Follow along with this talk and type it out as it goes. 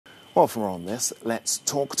Well, for more on this, let's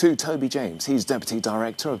talk to Toby James. He's Deputy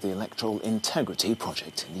Director of the Electoral Integrity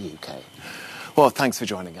Project in the UK. Well, thanks for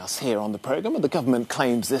joining us here on the programme. The government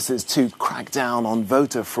claims this is to crack down on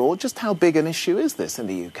voter fraud. Just how big an issue is this in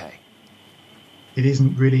the UK? It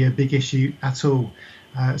isn't really a big issue at all.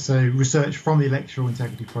 So research from the Electoral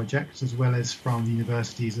Integrity Project, as well as from the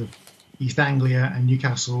universities of East Anglia and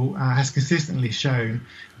Newcastle, has consistently shown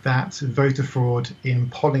that voter fraud in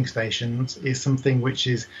polling stations is something which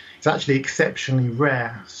is actually exceptionally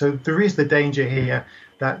rare. So there is the danger here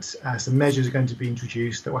that some measures are going to be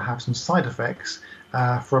introduced that will have some side effects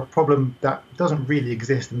for a problem that doesn't really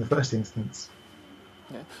exist in the first instance.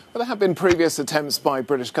 Yeah. Well, there have been previous attempts by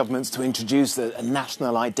British governments to introduce a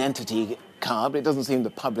national identity card, but it doesn't seem the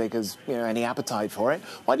public has any appetite for it.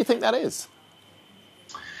 Why do you think that is?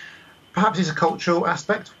 Perhaps it's a cultural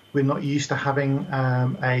aspect. We're not used to having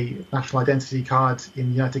a national identity card in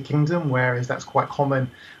the United Kingdom, whereas that's quite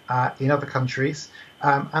common in other countries.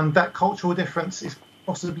 And that cultural difference is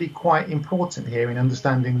possibly quite important here in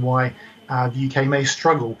understanding why the UK may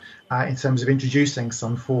struggle in terms of introducing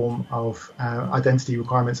some form of identity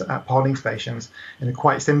requirements at polling stations. And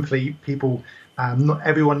quite simply, not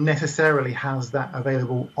everyone necessarily has that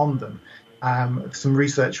available on them. Some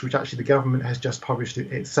research, which actually the government has just published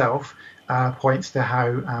itself, points to how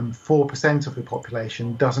 4% of the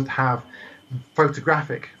population doesn't have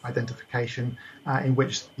photographic identification in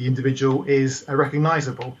which the individual is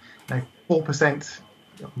recognisable. Now, 4%,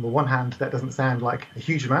 on the one hand, that doesn't sound like a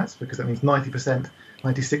huge amount because that means 90%,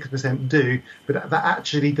 96% do, but that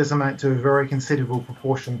actually does amount to a very considerable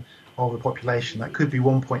proportion of the population. That could be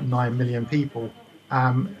 1.9 million people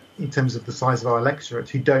in terms of the size of our electorate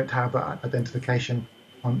who don't have that identification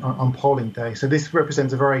on polling day. So this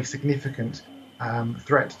represents a very significant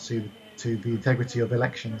threat to the integrity of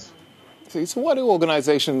elections. So why do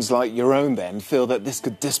organisations like your own then feel that this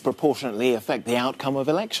could disproportionately affect the outcome of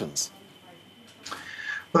elections?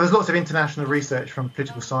 Well, there's lots of international research from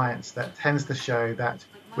political science that tends to show that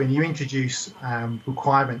when you introduce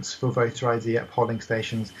requirements for voter ID at polling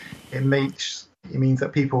stations, it means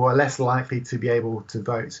that people are less likely to be able to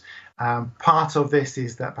vote. Part of this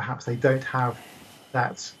is that perhaps they don't have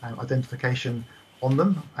that identification on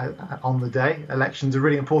them on the day. Elections are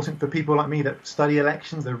really important for people like me that study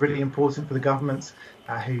elections. They're really important for the governments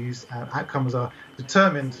whose outcomes are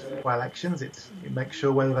determined by elections. It makes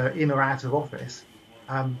sure whether they're in or out of office.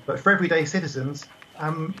 But for everyday citizens,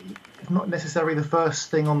 it's not necessarily the first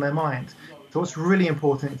thing on their mind. So what's really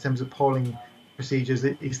important in terms of polling procedures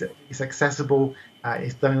is that it's accessible,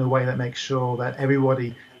 it's done in a way that makes sure that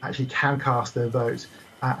everybody actually can cast their vote.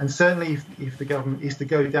 And certainly if the government is to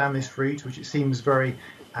go down this route, which it seems very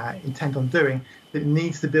intent on doing, it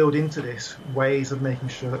needs to build into this ways of making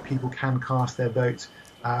sure that people can cast their vote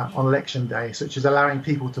on election day, such as allowing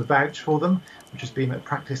people to vouch for them, which has been a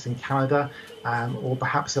practice in Canada, or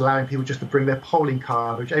perhaps allowing people just to bring their polling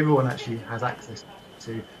card, which everyone actually has access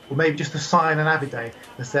to, or maybe just to sign an affidavit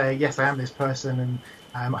to say, yes, I am this person and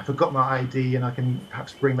I forgot my ID and I can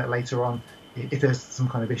perhaps bring that later on if there's some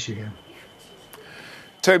kind of issue here.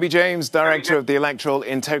 Toby James, Director of the Electoral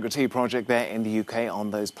Integrity Project there in the UK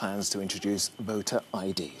on those plans to introduce voter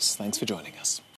IDs. Thanks for joining us.